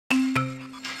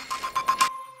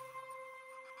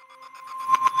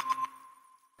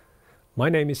My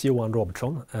name is Johan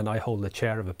Robertsson and I hold the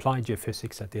chair of Applied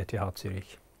Geophysics at ETH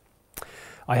Zurich.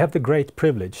 I have the great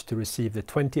privilege to receive the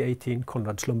 2018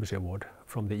 Conrad Schlumberger Award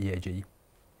from the EAGE.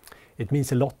 It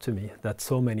means a lot to me that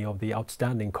so many of the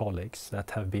outstanding colleagues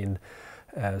that have been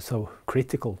so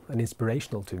critical and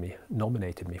inspirational to me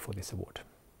nominated me for this award.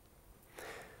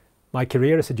 My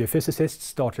career as a geophysicist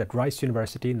started at Rice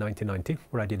University in 1990,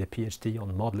 where I did a PhD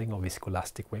on modeling of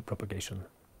viscoelastic wave propagation.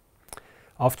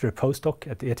 After a postdoc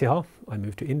at ETH, I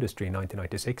moved to industry in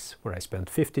 1996, where I spent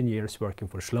 15 years working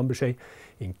for Schlumberger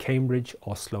in Cambridge,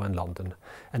 Oslo and London,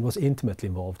 and was intimately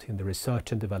involved in the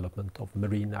research and development of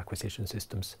marine acquisition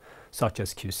systems, such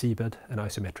as QCbed and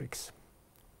isometrics.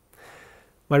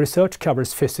 My research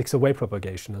covers physics of wave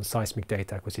propagation and seismic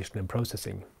data acquisition and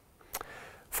processing.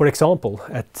 For example,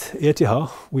 at ETH,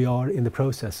 we are in the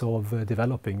process of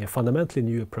developing a fundamentally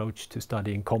new approach to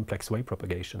studying complex wave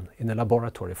propagation in a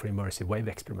laboratory for immersive wave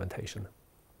experimentation.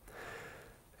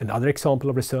 Another example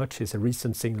of research is a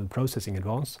recent signal processing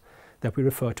advance that we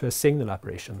refer to as signal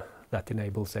apparition that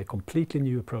enables a completely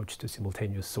new approach to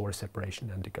simultaneous source separation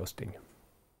and deghosting.